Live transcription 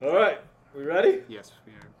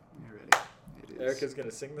Erica's going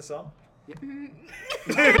to sing the song? Yep.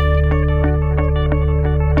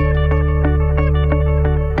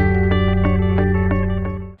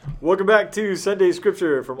 Welcome back to Sunday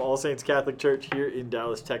Scripture from All Saints Catholic Church here in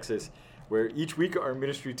Dallas, Texas, where each week our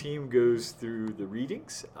ministry team goes through the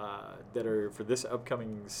readings that are for this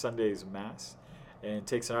upcoming Sunday's Mass and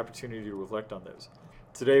takes an opportunity to reflect on those.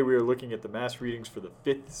 Today we are looking at the Mass readings for the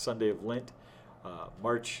 5th Sunday of Lent,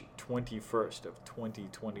 March 21st of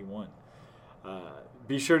 2021.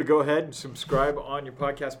 Be sure to go ahead and subscribe on your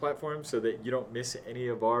podcast platform so that you don't miss any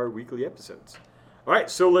of our weekly episodes. All right,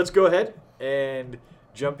 so let's go ahead and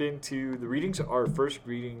jump into the readings. Our first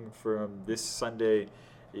reading from this Sunday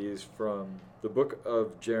is from the book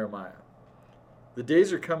of Jeremiah. The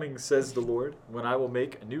days are coming, says the Lord, when I will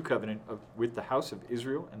make a new covenant with the house of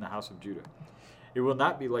Israel and the house of Judah. It will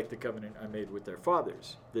not be like the covenant I made with their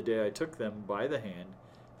fathers, the day I took them by the hand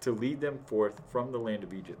to lead them forth from the land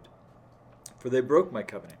of Egypt. For they broke my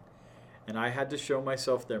covenant, and I had to show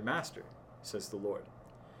myself their master, says the Lord.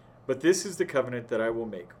 But this is the covenant that I will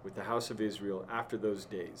make with the house of Israel after those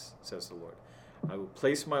days, says the Lord. I will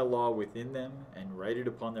place my law within them and write it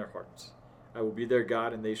upon their hearts. I will be their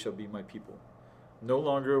God, and they shall be my people. No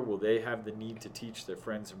longer will they have the need to teach their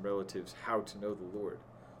friends and relatives how to know the Lord.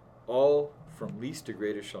 All from least to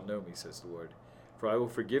greatest shall know me, says the Lord. For I will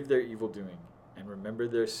forgive their evil doing and remember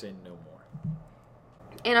their sin no more.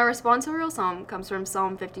 And our responsorial psalm comes from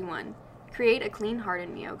Psalm 51. Create a clean heart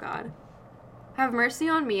in me, O God. Have mercy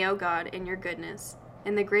on me, O God, in your goodness.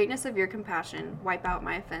 In the greatness of your compassion, wipe out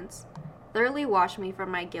my offense. Thoroughly wash me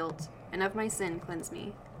from my guilt, and of my sin cleanse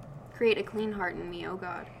me. Create a clean heart in me, O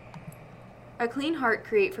God. A clean heart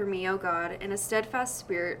create for me, O God, and a steadfast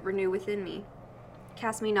spirit renew within me.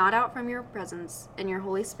 Cast me not out from your presence, and your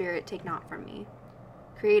Holy Spirit take not from me.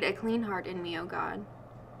 Create a clean heart in me, O God.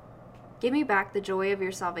 Give me back the joy of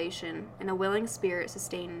your salvation, and a willing spirit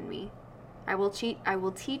sustain in me. I will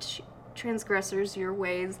teach transgressors your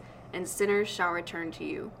ways, and sinners shall return to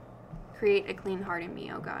you. Create a clean heart in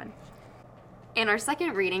me, O God. And our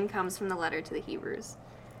second reading comes from the letter to the Hebrews.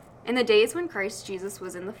 In the days when Christ Jesus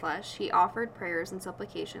was in the flesh, he offered prayers and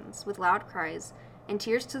supplications with loud cries and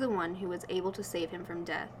tears to the one who was able to save him from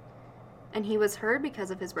death. And he was heard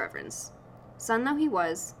because of his reverence. Son though he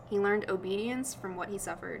was, he learned obedience from what he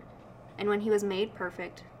suffered. And when he was made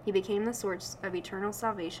perfect, he became the source of eternal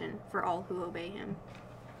salvation for all who obey him.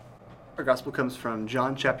 Our gospel comes from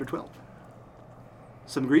John chapter 12.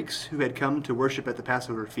 Some Greeks who had come to worship at the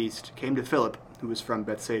Passover feast came to Philip, who was from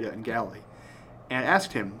Bethsaida in Galilee, and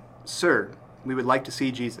asked him, Sir, we would like to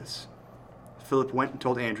see Jesus. Philip went and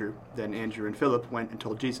told Andrew. Then Andrew and Philip went and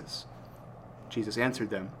told Jesus. Jesus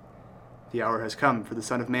answered them, The hour has come for the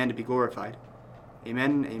Son of Man to be glorified.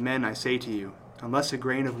 Amen, amen, I say to you, unless a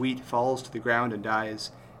grain of wheat falls to the ground and dies,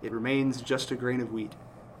 it remains just a grain of wheat.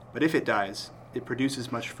 But if it dies, it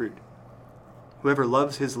produces much fruit. Whoever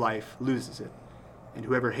loves his life loses it, and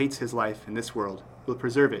whoever hates his life in this world will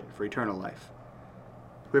preserve it for eternal life.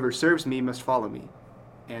 Whoever serves me must follow me,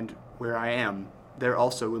 and where I am, there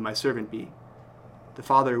also will my servant be. The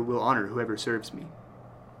Father will honor whoever serves me.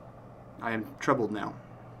 I am troubled now.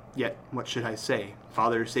 Yet what should I say?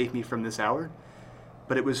 Father, save me from this hour?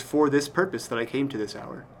 But it was for this purpose that I came to this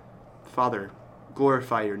hour. Father,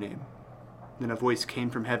 glorify your name. Then a voice came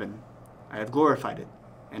from heaven. I have glorified it,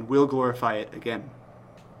 and will glorify it again.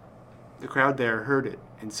 The crowd there heard it,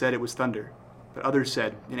 and said it was thunder. But others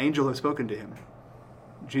said, An angel has spoken to him.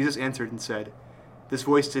 Jesus answered and said, This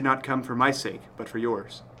voice did not come for my sake, but for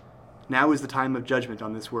yours. Now is the time of judgment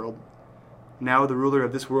on this world. Now the ruler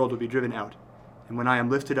of this world will be driven out, and when I am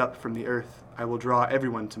lifted up from the earth, I will draw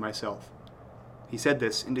everyone to myself. He said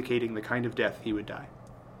this, indicating the kind of death he would die.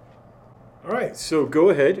 All right, so go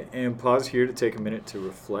ahead and pause here to take a minute to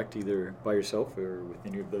reflect either by yourself or with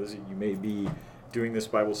any of those that you may be doing this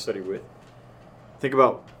Bible study with. Think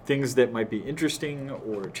about things that might be interesting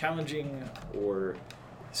or challenging or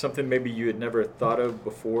something maybe you had never thought of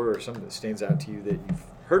before or something that stands out to you that you've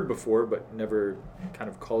heard before but never kind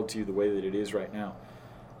of called to you the way that it is right now.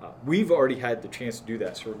 We've already had the chance to do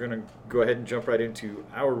that, so we're going to go ahead and jump right into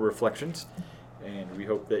our reflections, and we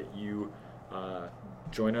hope that you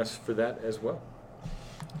join us for that as well.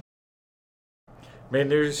 Man,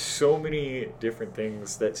 there's so many different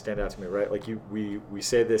things that stand out to me, right? Like we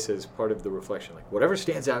say this as part of the reflection, like whatever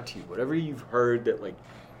stands out to you, whatever you've heard that like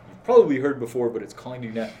you've probably heard before, but it's calling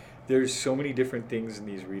you now. There's so many different things in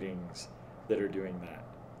these readings that are doing that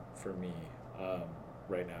for me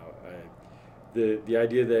right now. The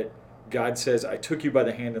idea that God says, I took you by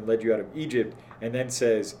the hand and led you out of Egypt, and then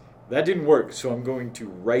says, that didn't work, so I'm going to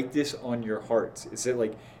write this on your hearts. It's that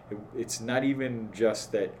like, it's not even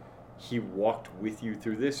just that he walked with you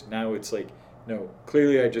through this. Now it's like, no,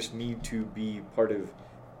 clearly I just need to be part of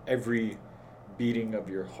every beating of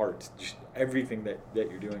your heart, just everything that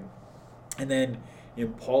you're doing. And then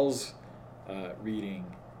in Paul's reading,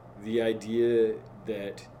 the idea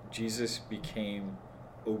that Jesus became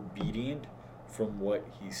obedient from what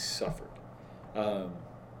he suffered.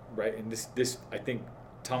 Right? And this I think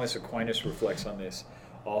Thomas Aquinas reflects on this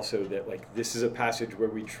also, that like this is a passage where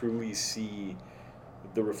we truly see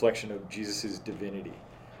the reflection of Jesus's divinity.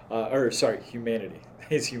 Humanity.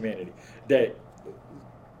 His humanity. That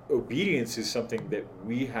obedience is something that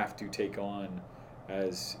we have to take on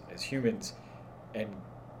as humans, and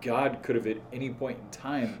God could have at any point in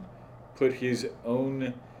time put his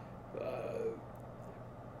own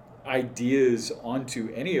ideas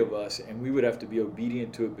onto any of us, and we would have to be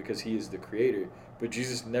obedient to it because he is the creator. But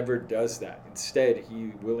Jesus never does that. Instead,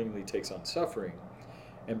 he willingly takes on suffering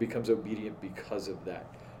and becomes obedient because of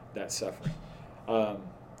that suffering.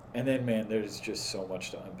 And then, man, there's just so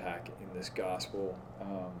much to unpack in this gospel.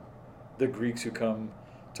 The Greeks who come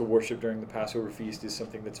to worship during the Passover feast is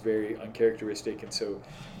something that's very uncharacteristic, and so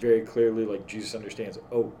very clearly, like, Jesus understands,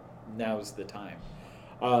 oh, now's the time.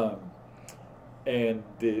 And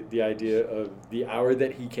the idea of the hour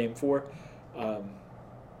that he came for.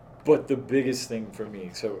 But the biggest thing for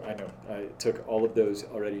me, so I know I took all of those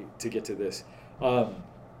already to get to this.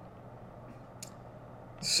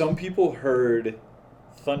 Some people heard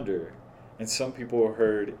thunder, and some people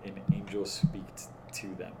heard an angel speak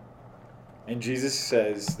to them. And Jesus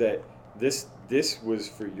says that this was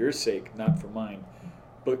for your sake, not for mine.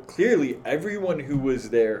 But clearly, everyone who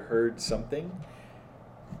was there heard something,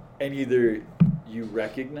 and either you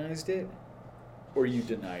recognized it or you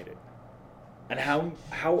denied it. And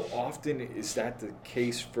how often is that the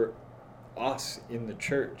case for us in the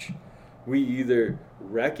church? We either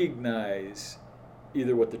recognize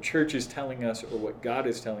either what the church is telling us or what God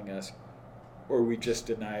is telling us, or we just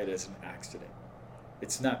deny it as an accident.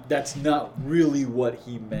 That's not really what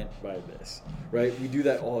he meant by this, right? We do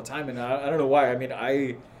that all the time, and I don't know why. I mean,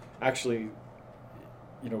 I actually,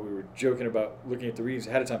 we were joking about looking at the readings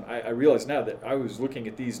ahead of time. I realize now that I was looking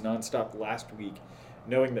at these nonstop last week,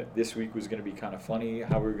 knowing that this week was going to be kind of funny,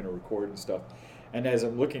 how we were going to record and stuff. And as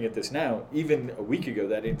I'm looking at this now, even a week ago,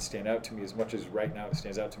 that didn't stand out to me as much as right now it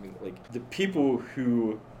stands out to me. Like, the people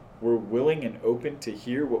who were willing and open to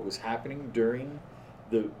hear what was happening during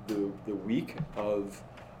the week of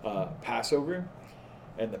Passover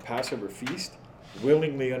and the Passover feast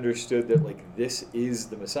willingly understood that, like, this is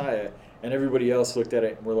the Messiah, and everybody else looked at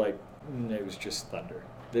it and were like, it was just thunder.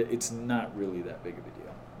 It's not really that big of a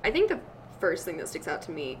deal. I think the first thing that sticks out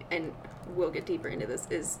to me, and we'll get deeper into this,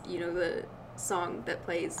 is, the song that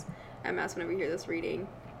plays at Mass whenever you hear this reading,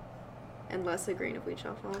 unless a grain of wheat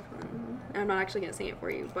shall fall. I'm not actually going to sing it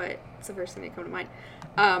for you, but it's the first thing that comes to mind.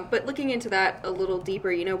 But looking into that a little deeper,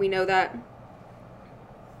 we know that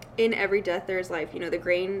in every death there is life. The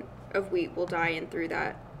grain of wheat will die, and through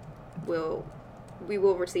that we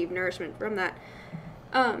will receive nourishment from that.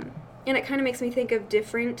 And it kind of makes me think of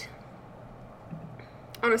different,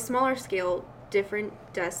 on a smaller scale, different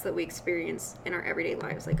deaths that we experience in our everyday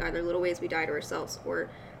lives, like either little ways we die to ourselves, or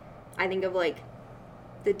I think of like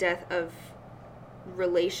the death of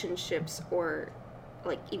relationships, or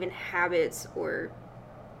like even habits, or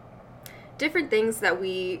different things that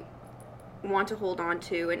we want to hold on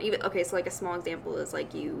to. And even, so like a small example is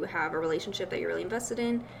like you have a relationship that you're really invested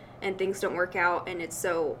in and things don't work out, and it's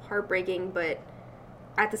so heartbreaking, but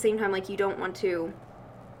at the same time, like, you don't want to,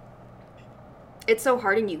 it's so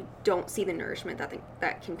hard, and you don't see the nourishment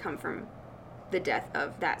that can come from the death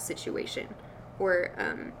of that situation, or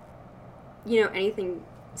anything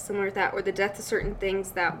similar to that, or the death of certain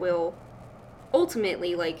things that will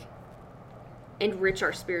ultimately, like, enrich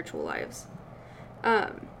our spiritual lives.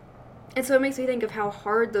 And so it makes me think of how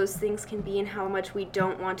hard those things can be, and how much we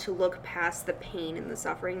don't want to look past the pain and the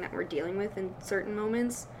suffering that we're dealing with in certain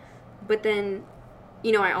moments. But then,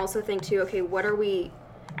 I also think too, okay, what are we,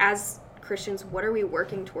 as Christians, what are we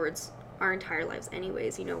working towards our entire lives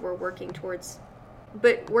anyways? We're working towards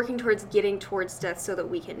getting towards death so that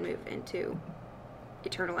we can move into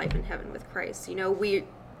eternal life in heaven with Christ. The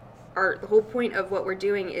whole point of what we're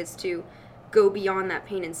doing is to go beyond that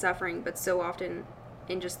pain and suffering, but so often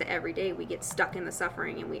in just the everyday, we get stuck in the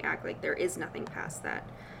suffering and we act like there is nothing past that.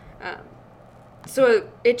 So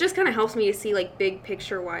it just kind of helps me to see, like, big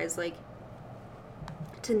picture wise, like,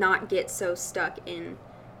 to not get so stuck in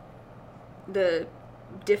the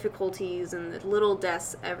difficulties and the little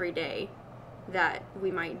deaths every day that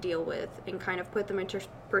we might deal with, and kind of put them into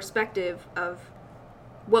perspective of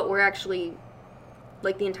what we're actually,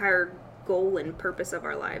 like, the entire goal and purpose of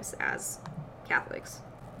our lives as Catholics.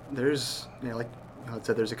 There's, like I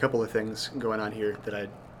said, there's a couple of things going on here that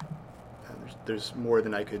there's more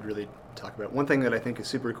than I could really talk about. One thing that I think is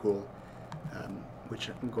super cool, which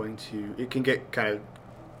it can get kind of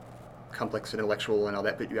complex and intellectual and all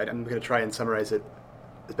that, but I'm going to try and summarize it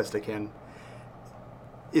as best I can,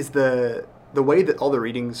 is the way that all the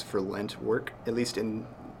readings for Lent work, at least in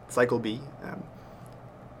Cycle B,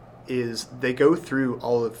 is they go through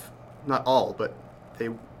not all, but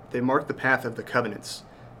they mark the path of the covenants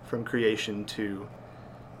from creation to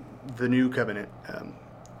the new covenant,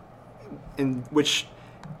 in which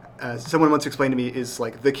someone once explained to me is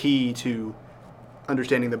like the key to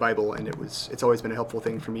understanding the Bible, and it's always been a helpful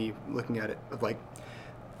thing for me looking at it, of like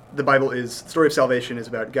the story of salvation is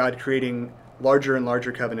about God creating larger and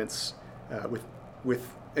larger covenants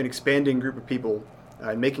with an expanding group of people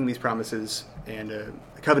and making these promises. And a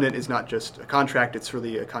covenant is not just a contract; it's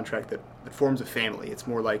really a contract that forms a family. It's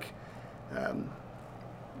more like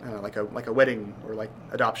I don't know, like a wedding or like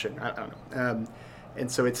adoption. I don't know. And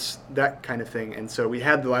so it's that kind of thing. And so we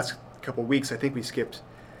had the last couple of weeks, I think we skipped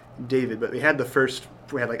David, but we had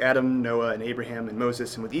like Adam, Noah, and Abraham, and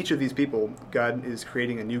Moses. And with each of these people, God is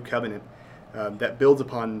creating a new covenant that builds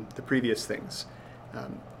upon the previous things.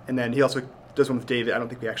 And then he also does one with David. I don't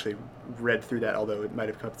think we actually read through that, although it might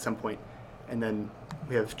have come up at some point. And then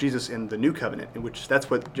we have Jesus in the new covenant, in which that's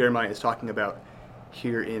what Jeremiah is talking about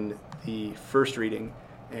here in the first reading.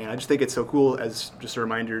 And I just think it's so cool as just a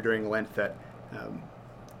reminder during Lent that,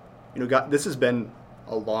 God, this has been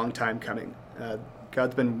a long time coming.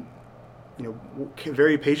 God's been,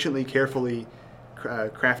 very patiently, carefully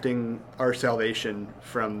crafting our salvation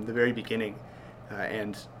from the very beginning.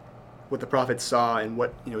 And what the prophets saw and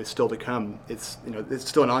what, is still to come, it's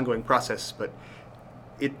still an ongoing process, but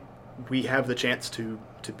we have the chance to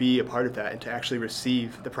be a part of that and to actually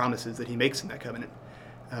receive the promises that he makes in that covenant.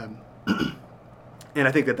 And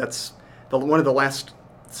I think that's one of the last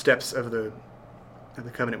steps of the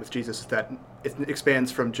covenant with Jesus, is that it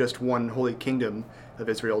expands from just one holy kingdom of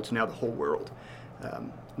Israel to now the whole world.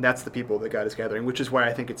 And that's the people that God is gathering, which is why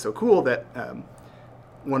I think it's so cool that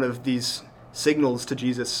one of these signals to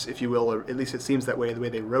Jesus, if you will, or at least it seems that way, the way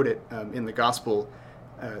they wrote it in the gospel,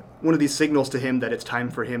 one of these signals to him that it's time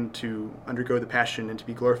for him to undergo the passion and to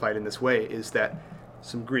be glorified in this way is that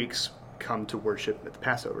some Greeks come to worship at the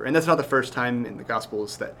Passover. And that's not the first time in the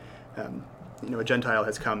Gospels that a Gentile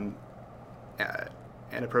has come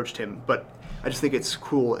and approached him. But I just think it's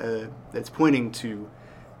cool that it's pointing to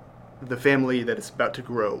the family that is about to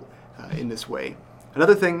grow in this way.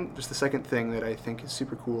 Another thing, just the second thing that I think is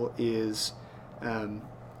super cool is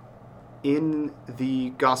in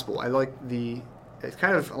the Gospel. I like it's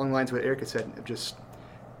kind of along the lines of what Erica said, of just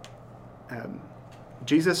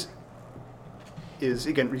Jesus is,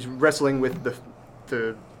 again, he's wrestling with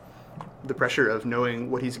the pressure of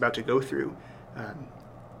knowing what he's about to go through,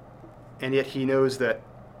 and yet he knows that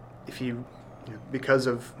if he, because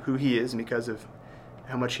of who he is and because of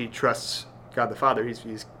how much he trusts God the Father,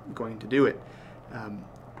 he's going to do it. And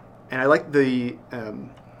I like the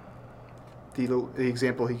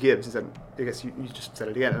example he gives is that, I guess you just said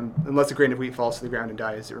it again. Unless a grain of wheat falls to the ground and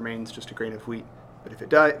dies, it remains just a grain of wheat. But if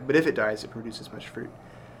it dies, it produces much fruit.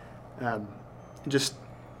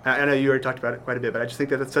 I know you already talked about it quite a bit, but I just think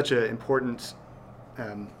that that's such an important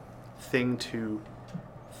thing to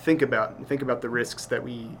think about. Think about the risks that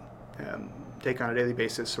we take on a daily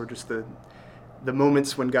basis, or just the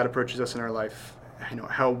moments when God approaches us in our life.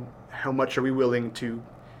 How much are we willing to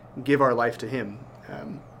give our life to Him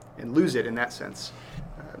and lose it in that sense?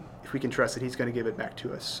 If we can trust that He's going to give it back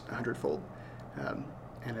to us 100-fold.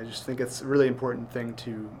 And I just think it's a really important thing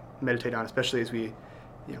to meditate on, especially as we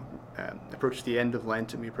approach the end of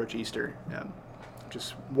Lent and we approach Easter.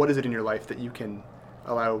 Just what is it in your life that you can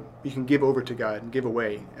give over to God and give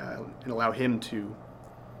away and allow Him to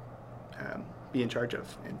be in charge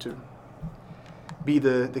of, and to be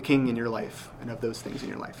the king in your life and of those things in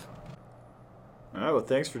your life. All right, well,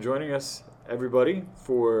 thanks for joining us, everybody,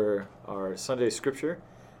 for our Sunday Scripture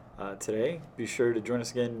today. Be sure to join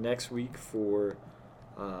us again next week for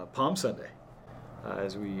Palm Sunday,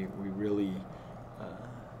 as we really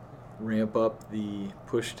ramp up the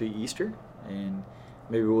push to Easter, and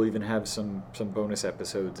maybe we'll even have some bonus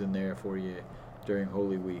episodes in there for you during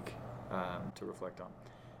Holy Week to reflect on.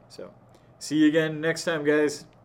 So, see you again next time, guys.